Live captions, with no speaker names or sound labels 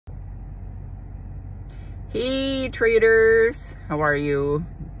Hey traders, how are you?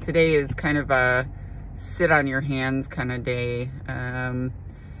 Today is kind of a sit on your hands kind of day.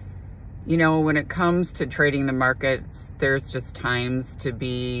 You know, when it comes to trading the markets, there's just times to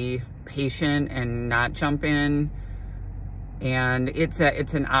be patient and not jump in. And it's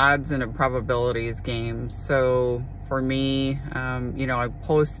an odds and a probabilities game. So for me, you know, I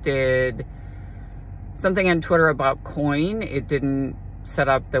posted something on Twitter about coin. It didn't set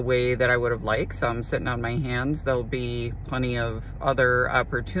up the way that I would have liked, so I'm sitting on my hands. There'll be plenty of other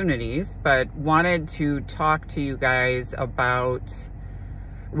opportunities, but wanted to talk to you guys about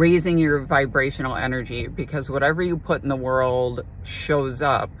raising your vibrational energy, because whatever you put in the world shows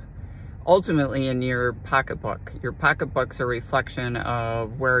up ultimately in your pocketbook. Your pocketbook's a reflection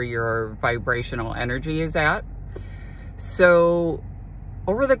of where your vibrational energy is at. So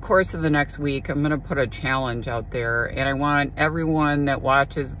over the course of the next week, I'm going to put a challenge out there, and I want everyone that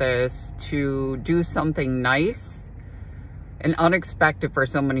watches this to do something nice and unexpected for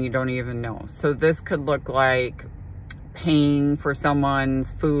someone you don't even know. So this could look like paying for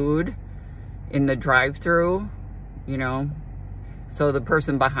someone's food in the drive-thru, you know. So the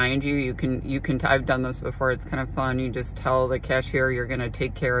person behind you, you can, I've done this before, it's kind of fun. You just tell the cashier you're going to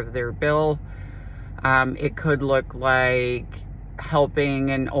take care of their bill. It could look like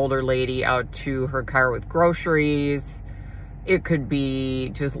helping an older lady out to her car with groceries. It could be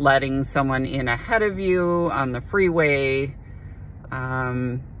just letting someone in ahead of you on the freeway.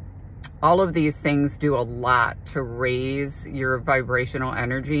 All of these things do a lot to raise your vibrational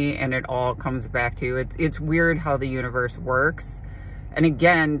energy, and it all comes back to you. It's weird how the universe works. And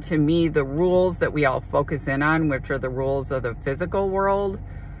again, to me, the rules that we all focus in on, which are the rules of the physical world,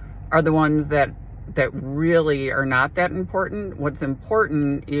 are the ones that really are not that important. What's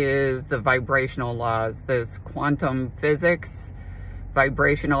important is the vibrational laws, this quantum physics,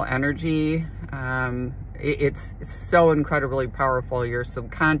 vibrational energy. It's so incredibly powerful. Your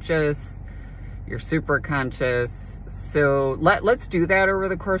subconscious, your superconscious. So let's do that over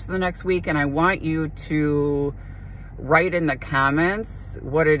the course of the next week. And I want you to write in the comments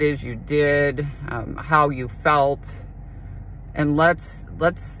what it is you did, how you felt. And let's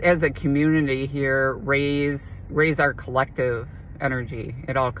as a community here raise our collective energy.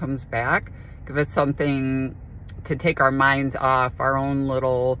 It all comes back. Give us something to take our minds off our own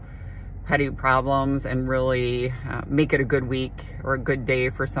little petty problems and really make it a good week or a good day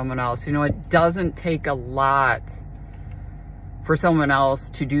for someone else. You know, it doesn't take a lot for someone else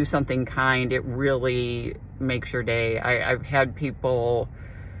to do something kind. It really makes your day. I've had people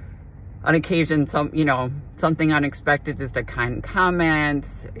on occasion, something unexpected, just a kind comment,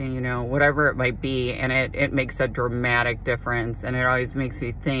 you know, whatever it might be, and it makes a dramatic difference. And it always makes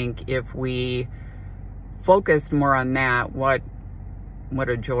me think, if we focused more on that, what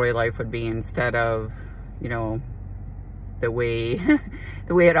a joy life would be, instead of, you know, the way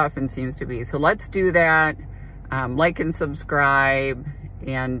it often seems to be. So let's do that. Like and subscribe,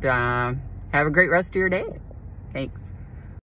 and have a great rest of your day. Thanks.